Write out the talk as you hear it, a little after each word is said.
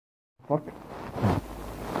fuck?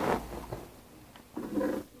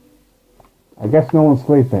 I guess no one's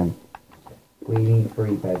sleeping. We need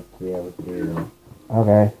 3 beds to be able to do that.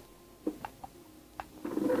 Okay.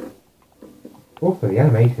 Also, the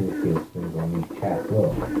animation feels smooth on these chests,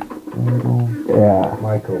 look. Yeah.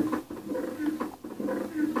 Michael.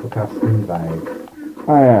 Look how smooth that is.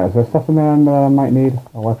 Oh yeah, is there stuff in there that I might need?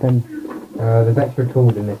 A weapon? There's extra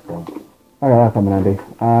tools in this one. Okay, that'll come in handy.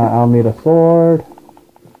 I'll need a sword.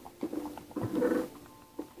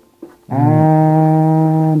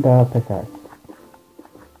 And a pickaxe.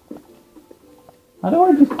 How do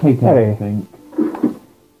I just take everything?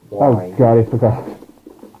 Why? Oh god, I forgot.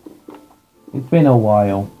 It's been a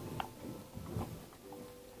while.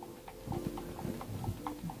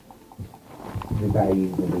 We better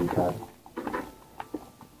use the D-pad.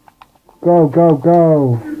 Go, go,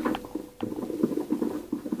 go!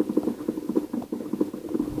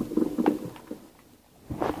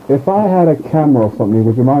 If I had a camera or something,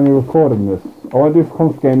 would you mind me recording this? All I do for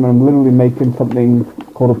Conf Game, I'm literally making something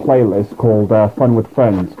called a playlist called Fun with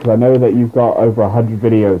Friends, because I know that you've got over 100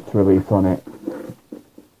 videos to release on it.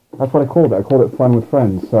 That's what I called it. I called it Fun with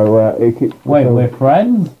Friends. So it keeps. Wait, we're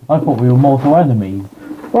friends? I thought we were mortal enemies.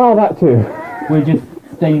 Well, that too. We're just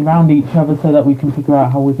staying around each other so that we can figure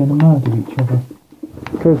out how we're going to murder each other.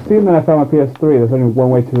 Because seeing that I found my PS3, there's only one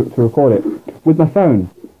way to record it with my phone.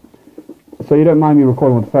 So you don't mind me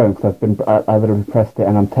recording with the phone because I've already pressed it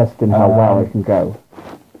and I'm testing how well it can go.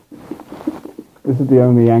 This is the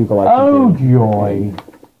only angle I can do. Oh joy!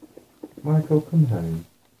 Michael, come home.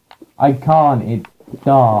 I can't. It's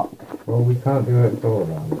dark. Well, we can't do it all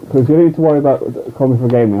around. Because you don't need to worry about calling me for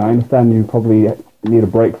gaming. I understand you probably need a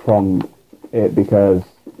break from it because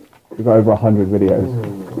you've got over 100 videos.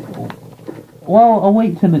 Well, I'll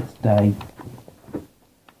wait till it's day.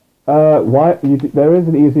 There is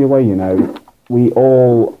an easier way, you know. We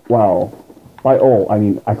all, well, by all, I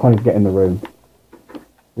mean, I can't even get in the room.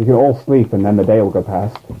 We can all sleep and then the day will go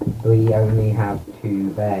past. We only have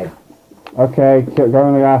 2 beds. Okay,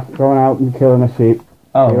 going out and killing a sheep.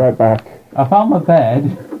 Oh. Be right back. I found my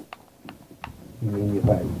bed. You mean your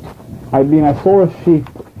bed? I mean, I saw a sheep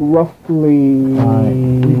roughly...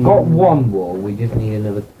 We've got 1 wall, we just need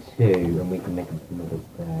another 2 and we can make another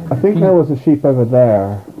bed. I think there was a sheep over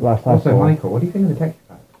there last I Also, saw. Michael, what do you think of the texture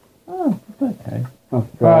pack? Oh, okay. Oh,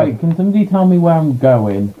 God. Right, can somebody tell me where I'm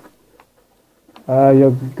going?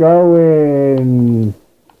 You're going...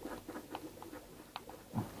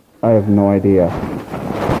 I have no idea.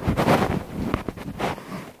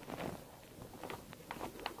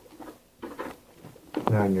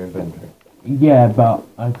 Now in your inventory. Yeah, but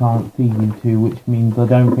I can't see you two, which means I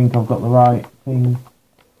don't think I've got the right thing.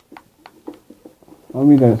 Let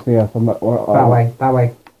me don't see us. I'm not, That way, that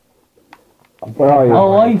way. Where are you?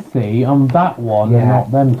 Oh, I see. I'm that one and Yeah.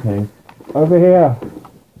 not them two. Over here.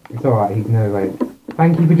 It's alright, he's no way.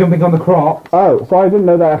 Thank you for jumping on the crop. Oh, sorry, I didn't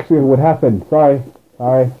know that actually would happen. Sorry.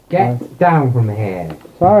 Get down from here.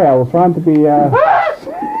 Sorry, I was trying to be,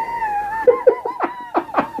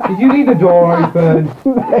 Did you leave the door open?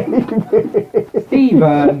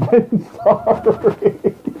 Stephen! Sorry.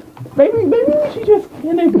 Maybe we should just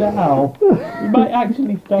kill him now. We might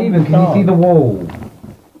actually stop. Stephen, can you see the wall?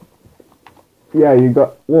 Yeah, you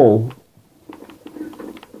got wool.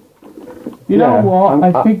 You know Yeah, what?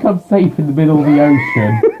 I think I'm safe in the middle of the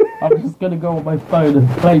ocean. I'm just gonna go on my phone and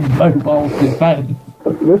play mobile defense.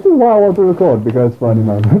 This is why I want to record, because for any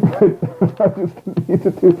moment. I just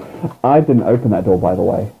needed to. I didn't open that door, by the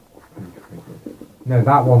way. No,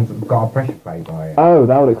 that one's got a pressure plate by it. Oh,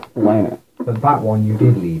 that would explain it. But that one you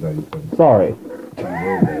did leave open. Sorry. You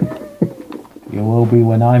will be. You will be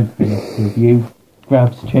when I'm finished with you.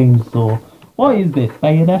 Grabs chainsaw. What is this?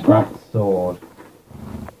 Bayonet? That sword.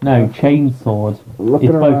 No, chainsword. Looking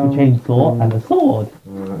It's both around. a chainsaw and a sword.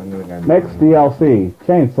 I'm gonna go Next DLC,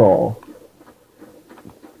 chainsaw.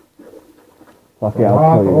 Fuck it,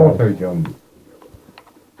 I'll kill you guys. auto jump.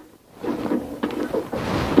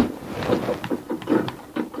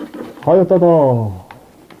 Hayatada!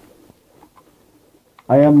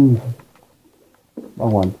 I am...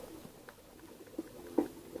 Wrong one.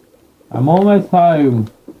 I'm almost home.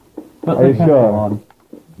 Put Are the you kettle sure? on.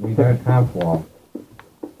 We don't have one.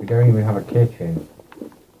 We don't even have a kitchen.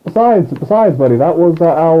 Besides, buddy, that was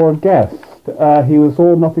our guest. He was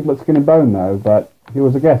all nothing but skin and bone, though, but he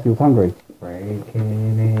was a guest, he was hungry.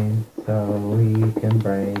 Breaking in so we can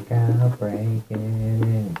break out, breaking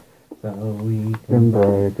in so we can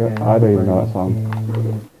break out. I don't even know that song.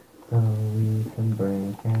 So we can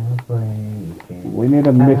break out, breaking. We need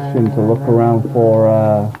a mission to look around for,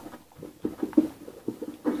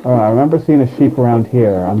 Alright, I remember seeing a sheep around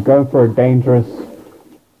here. I'm going for a dangerous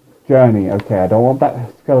journey. Okay, I don't want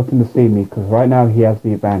that skeleton to see me, because right now he has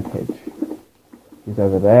the advantage. He's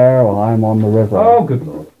over there while I'm on the river. Oh, good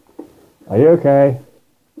lord. Are you okay?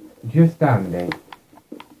 Just standing.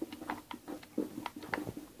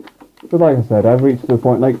 But like I said, I've reached the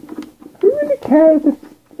point, like, who really cares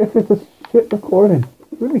if it's a shit recording?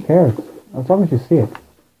 Who really cares? As long as you see it.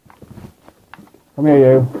 Come here,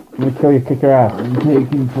 you. I'm gonna kill you, kick your ass. I'm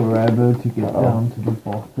taking forever to get down to the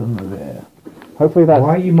bottom of it. Hopefully that's...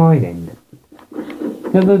 Why are you mining?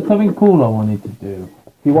 Because there's something cool I wanted to do.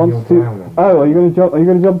 He wants You're to... drowning. Oh, are you gonna jump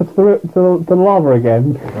into the lava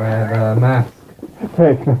again? Wear the mask.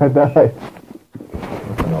 Okay, I die.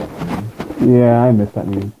 That's an option. Yeah, I missed that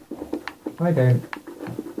meme. I don't.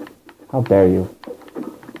 How dare you?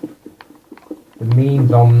 The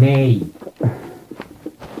meme's on me.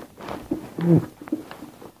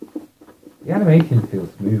 The animation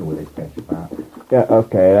feels smoother with this texture pack. Yeah,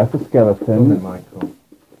 okay, that's a Doesn't it, skeleton. Michael?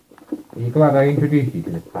 Are you glad I introduced you to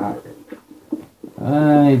this pack?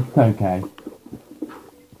 It's okay.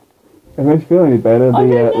 If it makes you feel any better, I don't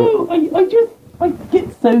know. I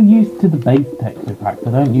get so used to the base texture packs.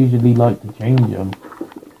 I don't usually like to change them.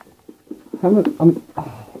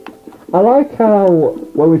 I like how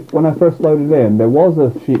when I first loaded in, there was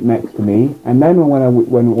a sheep next to me, and then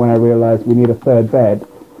when I realised we need a third bed.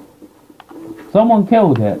 Someone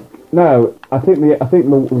killed it. No, I think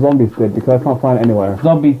the zombies did, because I can't find it anywhere.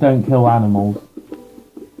 Zombies don't kill animals.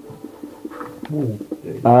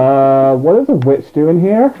 What does a witch do in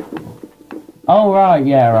here? Oh right,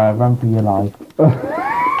 yeah, right. Run for your life.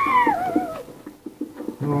 Oh,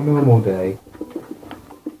 normal day.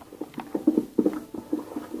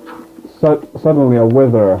 So suddenly a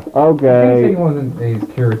wither. In case Okay, anyone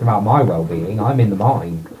is curious about my well-being, I'm in the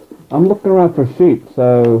mine. I'm looking around for sheep.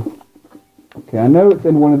 So, okay, I know it's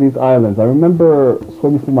in one of these islands. I remember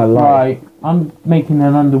swimming for my life. Right, I'm making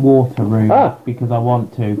an underwater room because I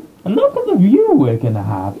want to. And look at the view we're gonna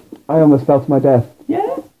have. I almost fell to my death.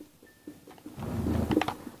 Yeah.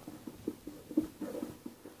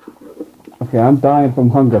 Okay, I'm dying from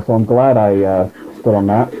hunger, so I'm glad I stood on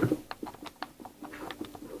that.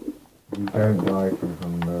 You don't die from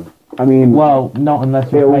hunger. I mean, Well, not unless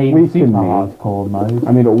It'll you're playing weaken super me. hardcore mode.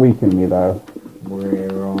 I mean, it'll weaken me though.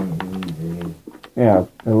 We're on easy. Yeah,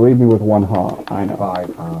 it'll leave me with 1 heart. I know.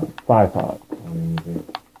 5 hearts 5 hearts. on easy.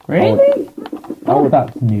 Really? I Oh, would-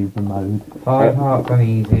 that's new for mode. 5 hearts on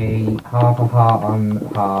easy, half a heart on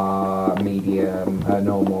hard, medium,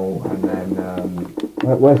 normal, and then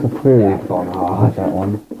Where's the food? F on There's hard. that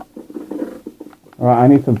one. Alright, I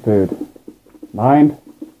need some food. Mind?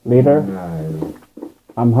 Leader? No,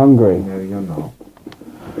 I'm hungry. no, you're not.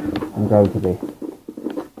 I'm going to be.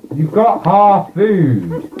 You've got half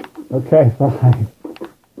food. Okay, fine.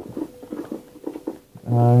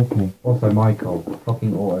 Okay. Also, Michael,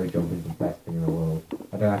 fucking auto jump is the best thing in the world.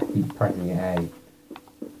 I don't have to keep pressing A.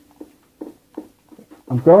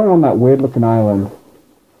 I'm going on that weird looking island.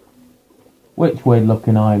 Which weird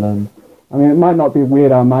looking island? I mean, it might not be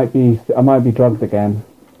weird. I might be drugged again.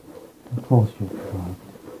 Of course you're drugged.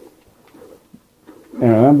 You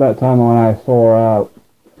know, remember that time when I saw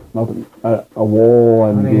a wall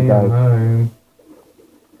and Honey, you I'm guys? home.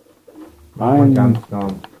 My I'm gun's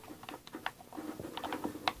gone.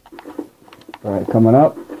 right coming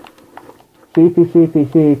up. Sheepy, sheepy,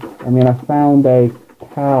 sheep. I mean, I found a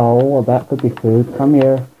cow. Well, that could be food. Come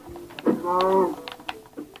here. Poor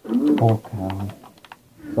cow.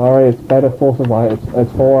 Sorry, it's better for survival.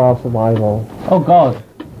 It's for our survival. Oh god.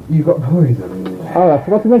 You got poison. Oh, I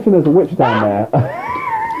forgot to mention there's a witch down there.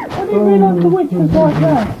 I didn't realise the witch was right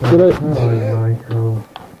there. Did I- Sorry, Michael.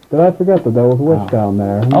 Did I forget that there was a witch down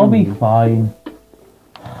there? I'll be fine.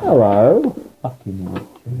 Hello. Fucking witch.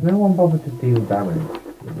 Does no one bother to deal damage?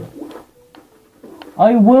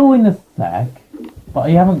 I will in a sec, but I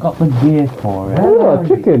haven't got the gear for it. Oh, a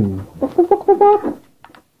chicken. What the fuck was that?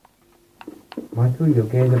 Michael, you're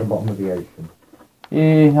getting at the bottom of the ocean.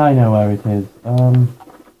 Yeah, I know where it is. Oh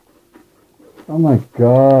my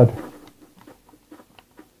god.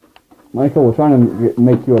 Michael, we're trying to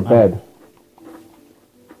make you a bed.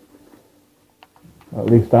 At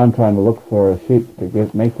least I'm trying to look for a sheep to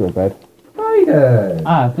make you a bed. Spider!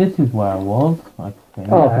 This is where I was, I think.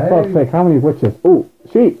 Oh, for fuck's sake, how many witches? Ooh,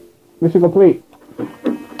 sheep! Mission complete.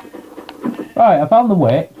 Right, I found the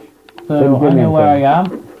witch, so Didn't give I me know where I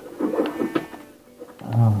anything. am.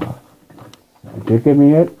 Oh, Did you give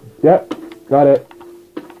me it? Yep, got it.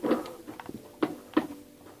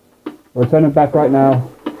 We're turning back right now.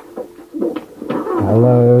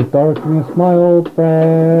 Hello, darkness, my old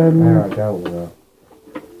friend. There, I dealt with her.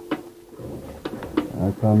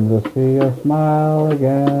 I come to see your smile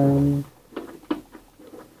again.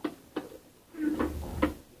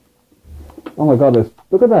 Oh my god,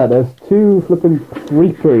 look at that, there's 2 flipping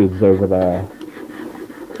creepers over there.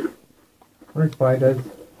 Where are spiders?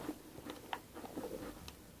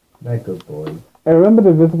 They're good boys. Hey, remember the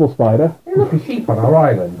invisible spider? Hey, look, a sheep on our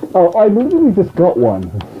island. Oh, I literally just got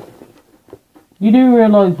one. You do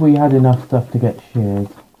realise we had enough stuff to get sheared?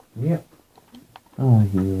 Yep. Oh,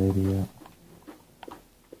 you idiot.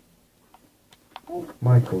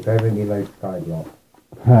 Michael, go ring me low skyblock.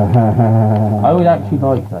 I would actually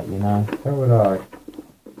like that, you know. So would I.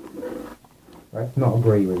 Let's not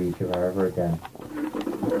agree with each other ever again.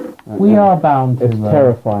 We are bound to It's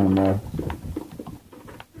terrifying though.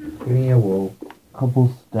 Give me a wool.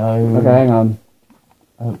 Cobblestone. Okay, hang on.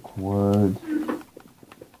 Oak wood.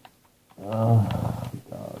 Oh,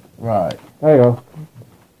 God. Right. There you go.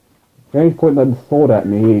 You're only pointing that sword at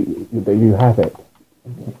me, that you have it.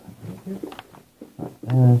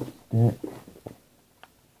 Stick.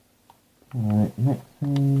 Alright, next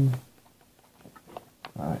thing.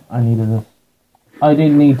 Alright, I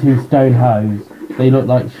didn't need 2 stone hoes. They look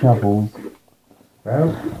like shovels.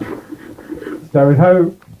 Well, stone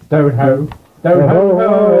hoe, stone hoe, stone hoe,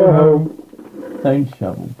 ho, ho. Stone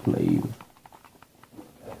shovel, please.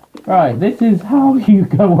 Right, this is how you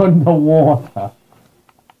go underwater.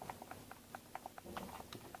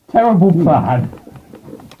 Terrible plan.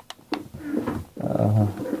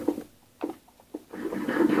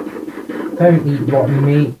 Don't eat rotten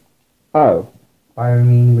meat. Oh. I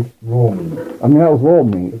mean with raw meat. I mean, that was raw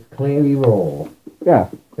meat. It's clearly raw. Yeah.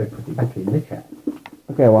 So put it back in the chest.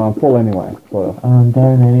 Okay, well, I'm full anyway, sort of.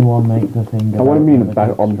 Don't anyone make the thing go What do you mean up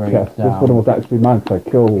back on the straight chest? This down. one was actually mine because I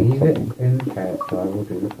killed Leave it something. in the chest, so I will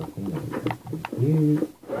do the fucking you.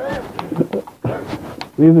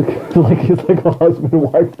 These are it's like a husband and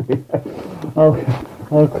wife thing.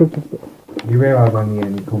 I'll cook the... You realise I'm the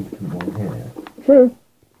only competent one here? True.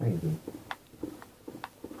 Maybe.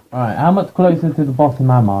 Right, how much closer to the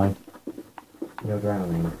bottom am I? You're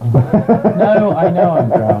drowning. No, I know I'm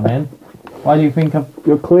drowning. Why do you think I've...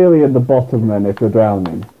 You're clearly at the bottom then if you're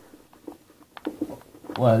drowning.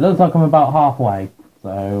 Well, it looks like I'm about halfway,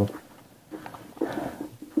 so...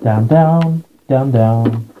 Down, down, down,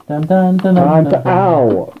 down, down, down, down, Time down, to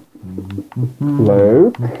ow!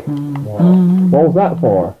 Luke? What was that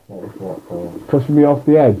for? What was what for? Pushing me off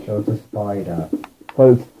the edge. There was a spider.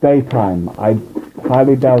 Well, it's daytime. I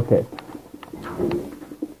highly doubt it. I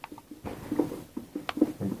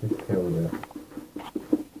just killed it.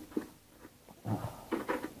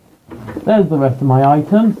 There's the rest of my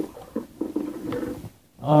items.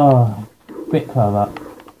 Oh, bit clever.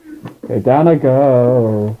 Okay, down I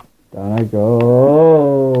go. Down I go.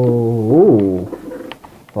 Ooh.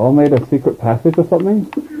 All made a secret passage or something?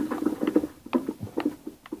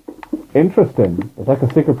 Interesting. There's like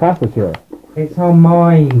a secret passage here. It's our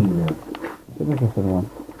mine. It's an interesting one.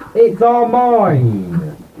 It's our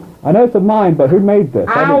mine. I know it's a mine, but who made this?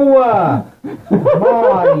 Our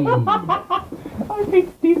mine. I think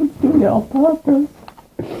Stephen's doing it on purpose.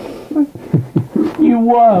 You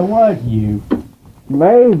were, weren't you?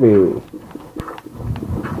 Maybe.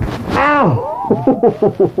 Ow!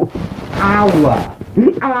 Ow!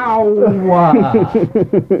 Ow!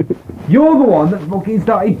 You're the one that fucking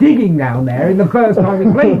started digging down there in the first time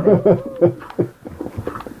we played it.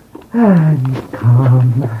 And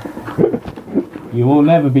calm. You will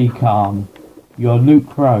never be calm. You're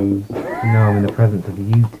Luke Rose. No, I'm in the presence of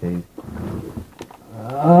you two.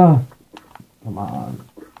 Come on.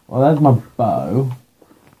 Well, there's my bow.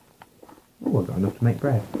 Oh, I've got enough to make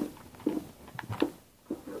bread.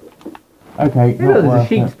 Okay, You know, not there's a worth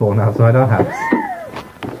sheep it. spawn outside our house.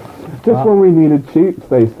 Just when we needed sheep,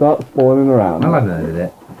 they start spawning around. I'll have noted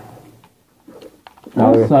it.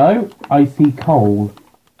 Also, I see coal.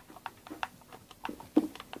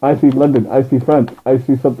 I see London, I see France, I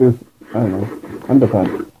see something, I don't know,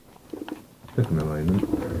 underpants. Took him a moment.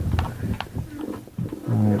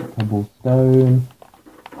 Right, cobblestone.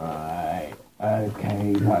 Right,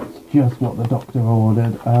 okay, that's just what the doctor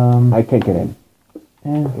ordered. I can't get in.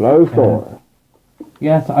 Yeah. Low store.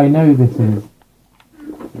 Yes, I know this is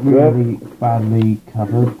really badly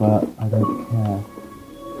covered, but I don't care.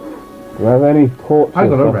 Do you have any torches? I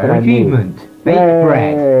got a That's what rare I need. achievement. Baked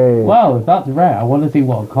bread. Yay. Well, if that's rare, I want to see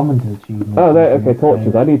what a common achievement Oh, there, is. okay,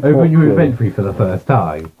 torches. I need torches. Open your inventory for the first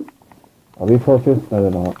time. Are these torches? No,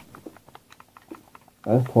 they're not.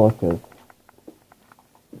 There's torches.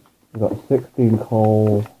 We've got 16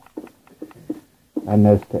 coal. And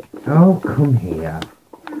no sticks. Oh, come here.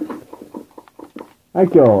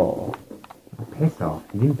 Thank you. Piss off.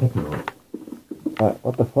 You didn't pick me up. Right,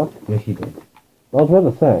 what the fuck? Yes, you did. What was I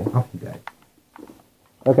about to say? Off you go.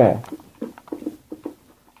 Okay.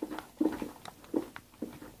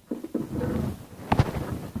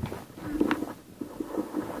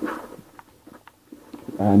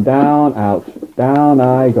 And down, ouch, down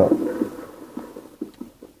I go.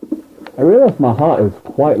 I realise my heart is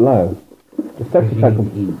quite low. Just take a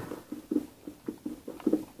second.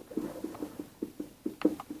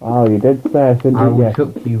 Oh, you did say I shouldn't I eat will yet.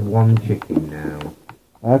 cook you one chicken now.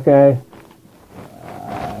 Okay.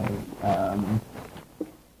 There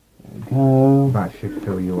we go. That should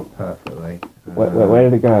fill you up perfectly. Where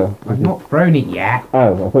did it go? I've not thrown it yet.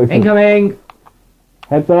 Oh, I thought you said... Incoming!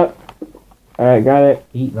 Heads up. Alright, got it.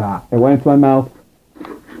 Eat that. It went into my mouth.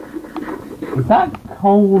 Is that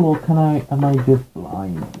coal or am I just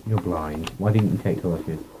blind? You're blind. Why didn't you take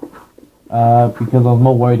torches? Because I was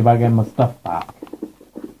more worried about getting my stuff back.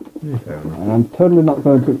 Yeah, fair enough. And I'm totally not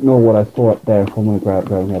going to ignore what I saw up there, so I'm going to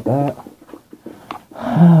go and get that.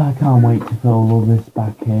 I can't wait to fill all this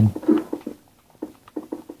back in.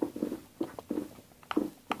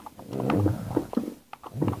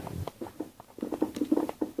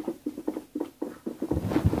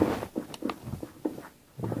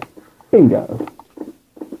 Bingo.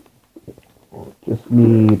 Just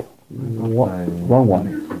need one. Wrong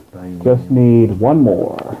one. Just need one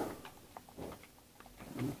more.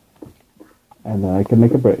 And then I can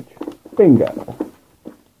make a bridge. Bingo.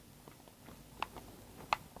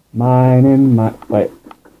 Mining my... Wait.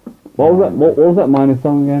 What was that mining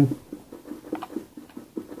song again?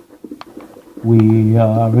 We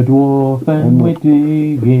are a dwarf and we're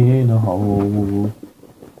digging a hole.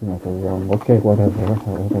 Okay, whatever.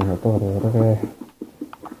 Okay.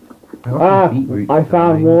 I I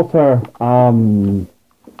found water. Don't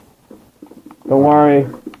worry.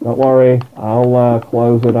 I'll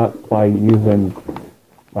close it up by using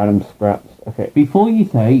random scraps. Okay. Before you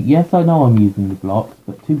say, yes, I know I'm using the blocks,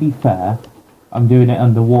 but to be fair, I'm doing it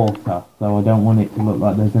underwater, so I don't want it to look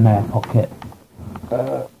like there's an air pocket.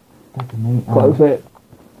 Close it.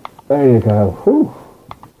 There you go. Whew.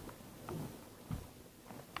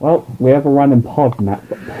 Well, we have a random pond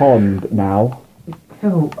now.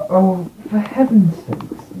 Oh, for heaven's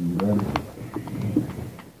sakes, Stephen.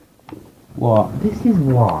 What? This is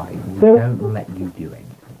why we don't let you do it.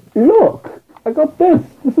 Look! I got this!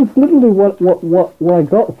 This is literally what I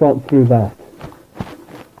got through that.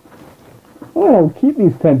 Well, I'll keep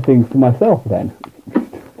these 10 things to myself then.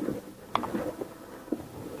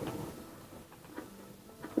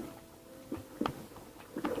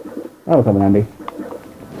 That'll come in handy.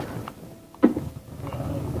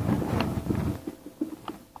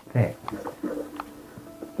 Fixed.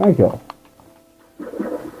 Thank you.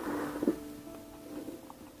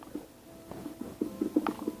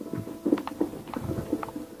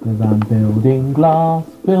 Because I'm building glass.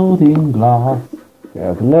 Yeah,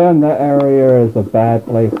 I've learned that area is a bad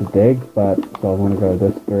place to dig, but so I'm going to go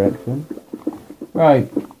this direction.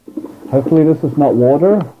 Right. Hopefully this is not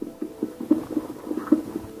water.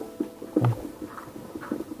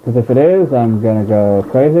 Because if it is, I'm going to go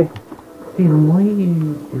crazy. Stephen, why are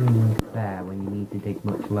you doing there when you need to dig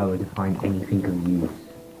much lower to find anything of use?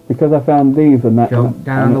 Because I found these and that... Jump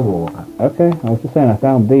down the water. Okay, I was just saying I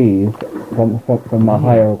found these from my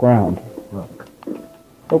higher ground. Look.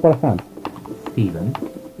 Look what I found. Stephen.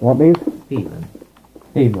 You want these? Stephen.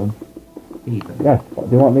 Stephen. Yes, do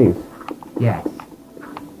you want these? Yes.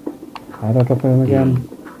 How do I drop them again?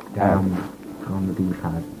 Down on the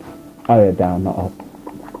D-pad. Oh yeah, down, not up.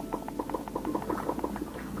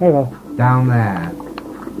 There you go. Down there.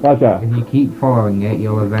 Roger. If you keep following it,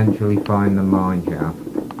 you'll eventually find the mine shaft.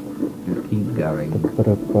 Just keep going. Does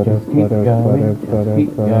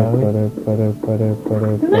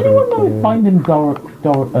anyone know if Finding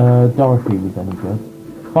Dorothy was any good?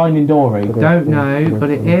 Finding Dory. Don't know, but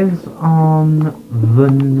it is on the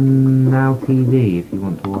Now TV if you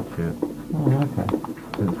want to watch it. Oh,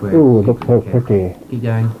 okay. Ooh, it looks so pretty. Keep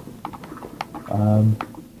going.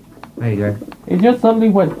 There you go. It just suddenly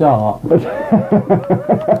went dark.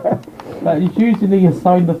 That is usually a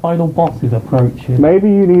sign the final boss is approaching. Maybe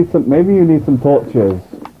you need some torches.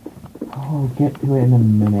 I'll get to it in a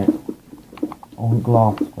minute. I want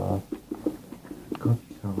glass first. God,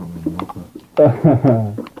 sorry.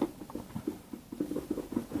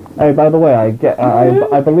 Hey, by the way,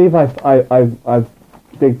 I believe I've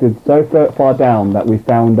digged so far down that we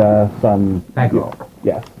found some bedrock.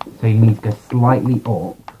 Yes. So you need to go slightly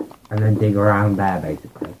up and then dig around there,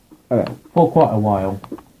 basically. Okay. For quite a while.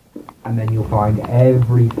 And then you'll find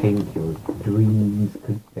everything your dreams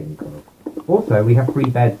could think of. Also, we have 3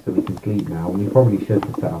 beds so we can sleep now, and we probably should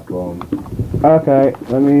to set up alarms. Okay,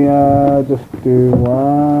 let me just do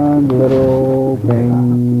one little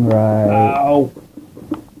thing right. Ow!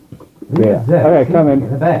 Yeah. Okay, come in.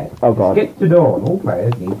 In the bed. Oh god. Skip to dawn. All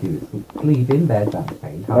players need to sleep in bed at the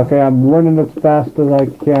same time. Okay, I'm running as fast as I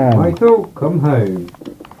can. Michael, come home.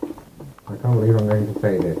 I can't believe I'm going to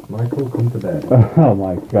say this. Michael, come to bed. Oh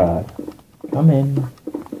my god. Come in.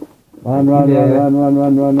 Run, run, Yeah. run, run,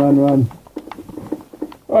 run, run, run, run.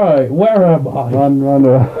 Alright, where am I? Run, run,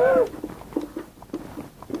 run.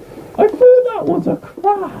 I thought that was a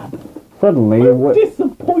crab. Suddenly, I'm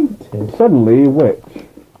disappointed. Suddenly, which?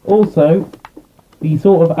 Also, the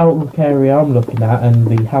sort of outlook area I'm looking at and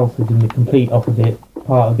the house is in the complete opposite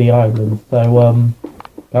part of the island, so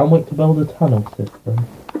can't wait to build a tunnel system.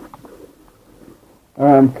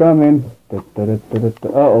 I'm coming.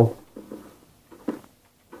 Uh-oh.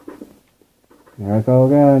 Here I go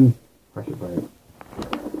again. Pressure plate.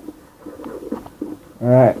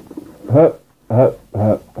 Alright. Hup, hup,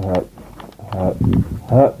 hup, hup, hup,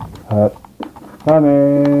 hup, hup.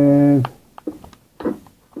 Coming.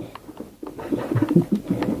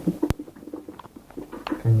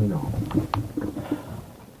 Can you not?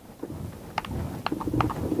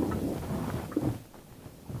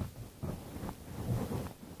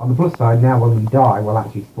 On the plus side, now when we die, we'll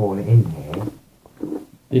actually spawn it in here.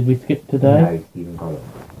 Did we skip today? No, Stephen Collins.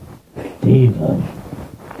 Steven.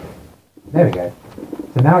 There we go.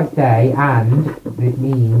 So now it's day, and it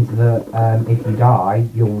means that if you die,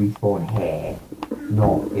 you'll respawn here,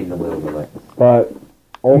 not in the wilderness. But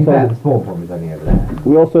To be fair, also, the spawn point is only over there.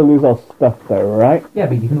 we also lose our stuff though, right? Yeah,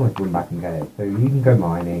 but you can always run back and get it. So you can go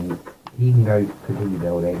mining, he can go continue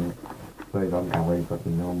building, suppose I'm gathering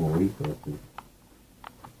fucking normal resources.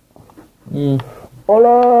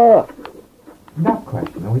 Hola! That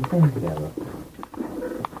question, are we staying together?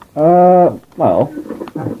 Well,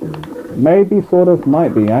 Actually, maybe, sort of,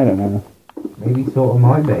 might be, I don't know. maybe sort of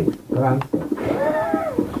might be. Good answer.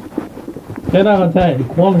 10 out of 10,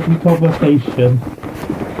 quality conversation.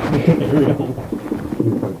 Material.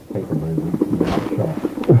 He's going to take a moment to that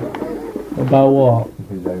shot. About what?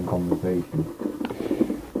 His own conversation.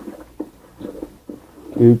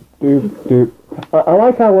 Doop, doop, doop. I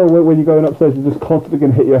like how when you're going upstairs, you're just constantly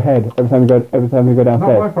going to hit your head every time you go Not my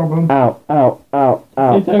downstairs. problem. Ow, ow, ow,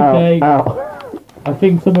 ow, It's okay. ow, ow. I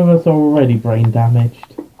think some of us are already brain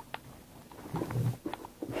damaged.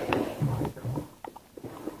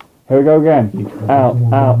 Here we go again. Ow,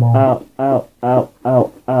 ow, ow, ow, ow,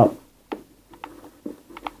 ow, ow.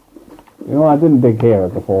 You know, I didn't dig here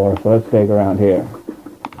before, so let's dig around here.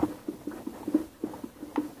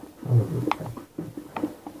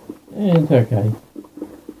 It's okay.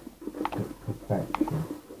 Perfection.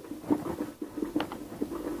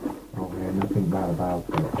 Oh yeah, nothing bad about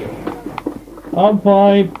it. I'm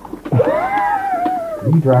fine.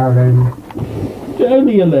 You drowning?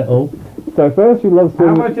 Only a little. So first you love How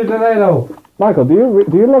swimming. much is a little? Michael, do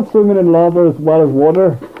you love swimming in lava as well as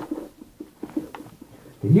water?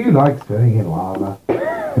 Do you like swimming in lava?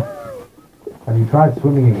 Have you tried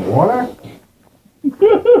swimming in water?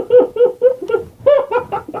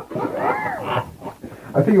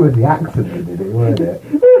 I think it was the accent that did it, weren't it?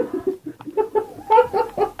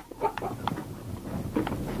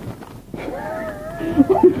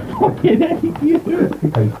 Fucking hate you.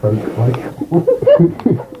 I spoke like...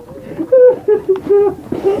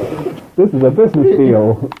 This is a business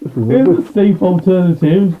deal. This is a Here's a safe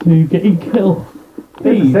alternative to getting killed.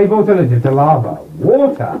 It's a safe alternative to lava.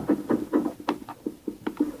 Water!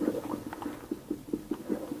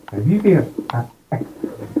 Have you been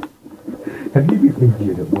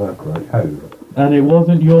injured at work or at home? And it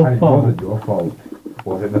wasn't your And it fault. wasn't your fault.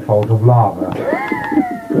 Was it the fault of lava?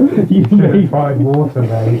 You Should have made tried water,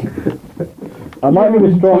 mate. I might you're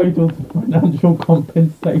be strong. entitled to financial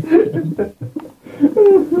compensation.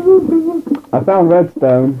 I found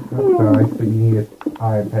redstone. That's nice, but you need an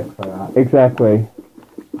iron pick for that. Exactly.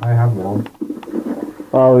 I have one.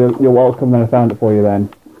 Oh, you're welcome. Then I found it for you. Then.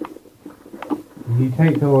 Did you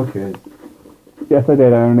take torches? Yes, I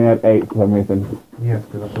did. I only had 8 for some reason. Yes,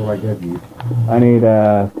 because that's all I gave you. I need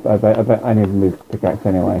I bet I need a loose pickaxe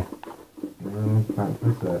anyway. Back to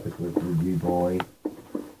the surface with you, boy.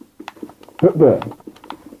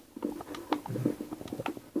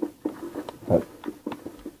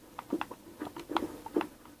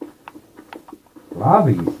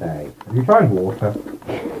 Lava, you say? Have you tried water?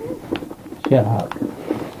 Shut up.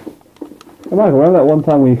 Hey, Michael, remember that one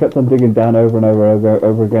time when you kept on digging down over and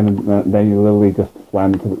over again, and then you literally just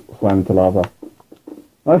swam into lava?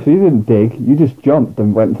 Actually, you didn't dig. You just jumped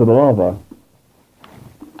and went into the lava.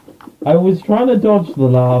 I was trying to dodge the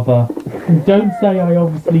lava. Don't say I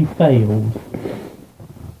obviously failed.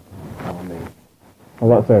 Oh, me. Oh,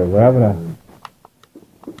 that's it. We're having a...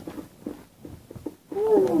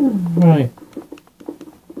 Right.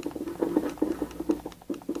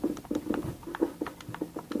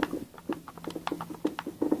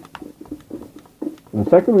 The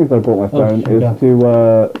second reason I bought my phone sugar. is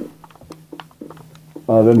to,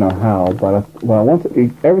 I don't know how, but I want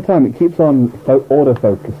to, every time it keeps on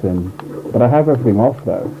auto-focusing, but I have everything off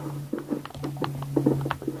though.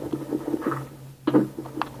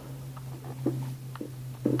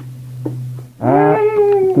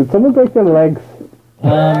 Did someone break their legs?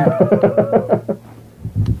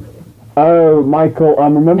 Oh, Michael,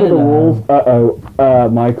 remember the rules.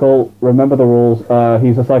 Michael, remember the rules.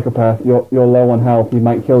 He's a psychopath. You're low on health. He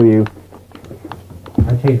might kill you.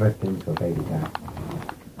 I changed my skin to a baby cat.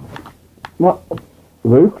 What?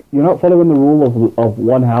 Luke, you're not following the rule of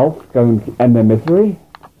one health, going to end their misery?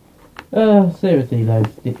 Seriously though,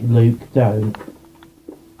 Luke, don't.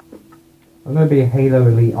 I'm going to be a Halo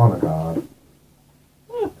Elite Honor Guard.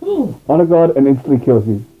 Oh, cool. Honor God and instantly kills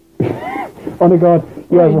you. Honor God,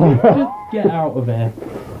 you have one. Just get out of here.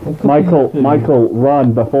 Michael,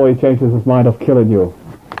 run before he changes his mind of killing you.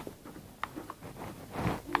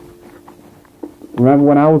 Remember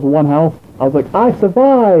when I was one health? I was like, I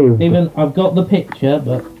survived! Even, I've got the picture,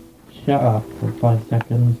 but shut up for 5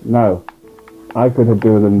 seconds. No. I could have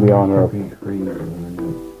done the honor of...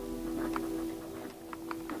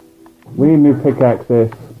 We need new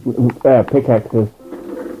pickaxes. Pickaxes.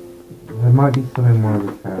 There might be some in one of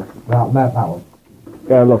the chests. That one.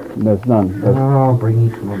 Yeah, look, there's none. I'll bring you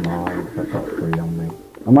some of mine, 'cause I've got 3 on me.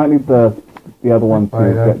 I might need the other one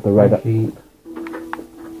to get the red... Sheep.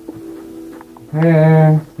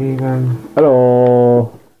 Hey, Stephen.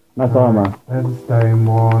 Hello! Nice armor. There's a stone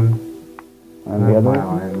one. And the There's other my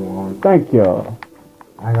one? iron one. Thank you.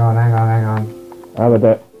 Hang on. Have a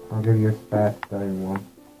bit. I'll give you a spare stone one.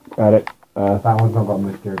 Got it. That one's not got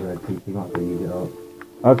much durability, so you might have to use it up.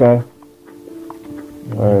 Okay.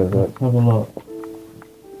 Where is it? Let's have a look.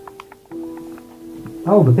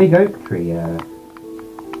 Oh, the big oak tree,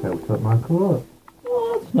 built up Michael up.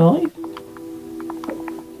 Oh, that's nice.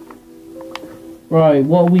 Right,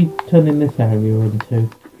 what are we turning this area into?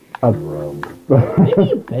 A Room.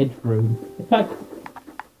 Maybe a bedroom. In fact,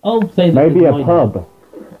 I'll say this Maybe is a my pub.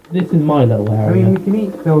 This is my little I area. mean, we can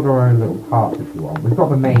each build our own little parts if you want. We've got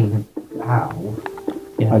the main house,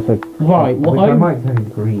 Yeah. I said, Right, which I might turn into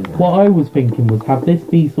green. what I was thinking was have this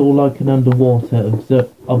be sort of like an underwater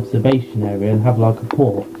observation area and have like a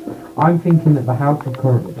port. I'm thinking that the house we've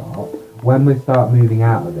currently got, when we start moving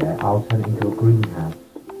out of it, I'll turn it into a greenhouse.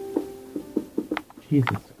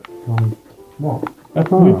 Jesus Christ. What? I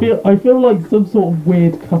feel like some sort of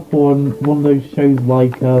weird couple on one of those shows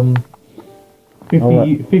like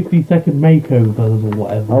 50-second makeovers or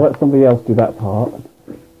whatever. I'll let somebody else do that part.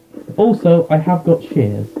 Also, I have got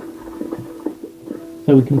shears.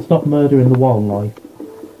 So we can stop murdering the wildlife.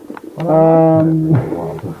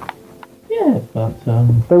 Yeah, but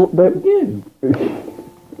you.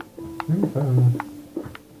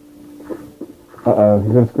 Uh-oh,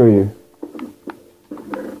 he's gonna screw you.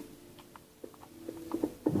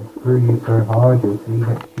 Screw you so hard, you'll see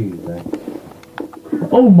next Tuesday.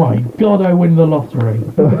 Oh my god, I win the lottery.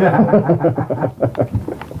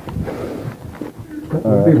 That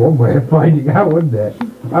would be one way of finding out, wouldn't it?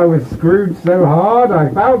 I was screwed so hard, I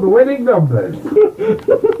found the winning numbers.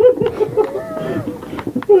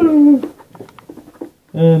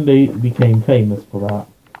 And they became famous for that.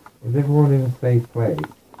 Is everyone in a safe place?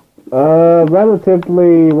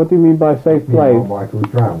 Relatively, what do you mean by safe place? Michael's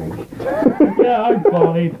drowning. Yeah, I'm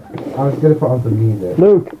fine. I was going to put on some music.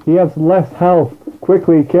 Luke, he has less health.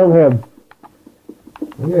 Quickly, kill him.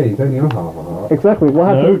 Yeah, he's only on half a heart. Exactly,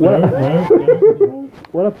 what No, happened? no.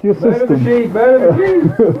 What happened to your Murder the system? sheep, murder the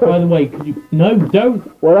sheep! By the way, could you... No, don't.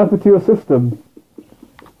 What happened to your system?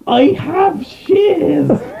 I have shears.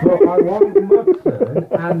 But I want mutton,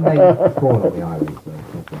 and they spawn on the island, so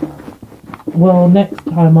it's not so bad. Well, next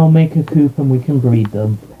time I'll make a coop and we can breed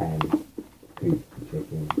them. 10. Coop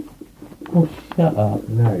chicken. Oh, shut up.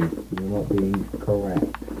 No, you're not being correct.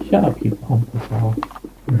 Shut up, you pompous ass.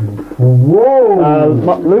 Whoa!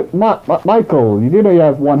 Michael, you do know you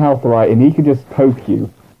have one health, right? And he can just poke you.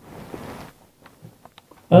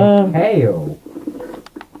 Hail!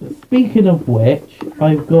 Speaking of which,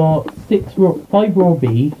 I've got 5 raw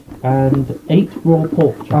beef and 8 raw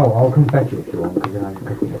pork chops. Oh, I'll come fetch it if you want, because then I can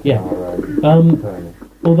cook it Yeah. tomorrow.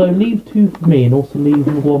 Although leave 2 for me and also leave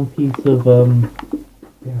 1 piece of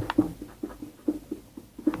Yeah.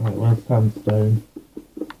 wait, where's sandstone?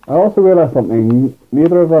 I also realised something.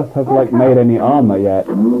 Neither of us have made any armour yet.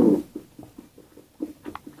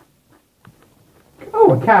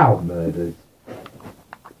 Oh, a cow murders.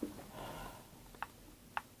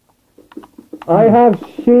 I have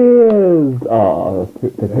shears. Oh,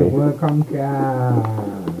 that's Don't pity. work on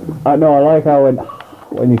cow. No, I like how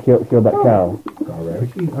when you kill that cow. Got a row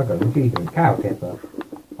of sheep. I got a cheese and cow tipper.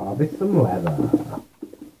 harvest some leather.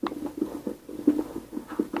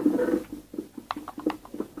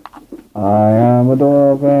 I am a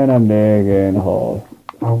dwarf and I'm digging a hole.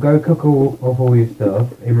 I'll go cook all your stuff.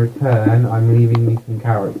 In return, I'm leaving you some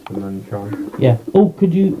carrots for lunch on. Yeah. Oh,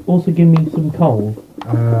 could you also give me some coal?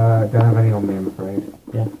 Don't have any on me, I'm afraid.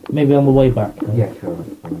 Yeah. Maybe on the way back. Then. Yeah, sure,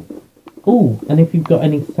 that's fine. Oh, and if you've got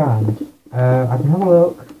any sand. I can have a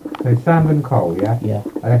look. So sand and coal, yeah? Yeah.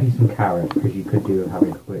 I'll have you some carrots, because you could do with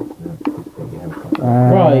having quits.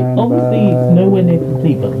 Right. Obviously, it's nowhere near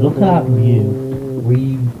complete, but look at that view.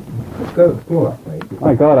 Let's go explore that place.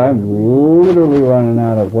 My god, I'm literally running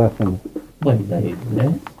out of weapons. Wait, they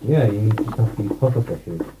exist? Yeah, you need to stop these puzzle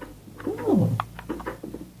fishes. Oh.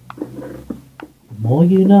 The more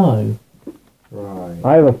you know. Right.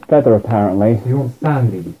 I have a feather apparently. So you want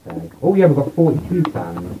sand, did you say? Oh yeah, we've got 42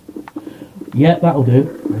 sand. Yeah, that'll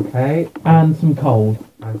do. Okay. And some coal.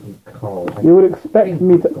 And some coal. You would expect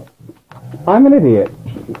me to... I'm an idiot.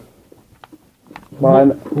 Well,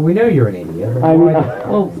 Well, we know you're an idiot. But I mean,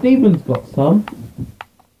 Well, Stephen's got some.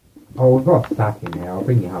 Oh, we've got a stack in here. I'll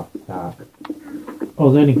bring you half a stack. I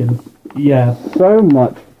was only gonna... Yeah. so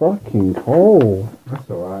much fucking coal. That's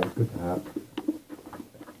alright. It's good to have.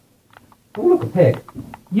 Oh, look, a pig.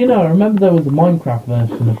 You know, I remember there was a Minecraft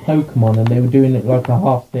version of Pokemon and they were doing it like a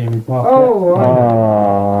half series, half Oh, I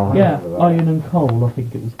know. yeah, Iron and Coal, I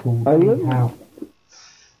think it was called. I love How?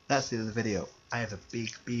 That's the end of the video. I have a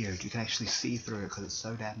big beard. You can actually see through it because it's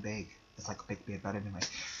so damn big. It's like a big beard, but anyway.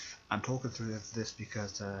 I'm talking through this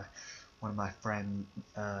because one of my friend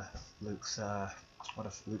Luke's one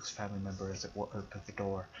of Luke's family members opened the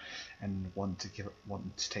door and wanted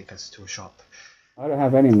to take us to a shop. I don't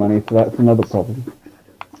have any money, so that's another problem. And I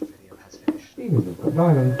don't know if the video has finished. Stevens got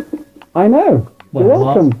diamonds. I know. You're Well,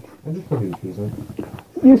 welcome. I just thought he was using.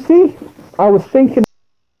 You see, I was thinking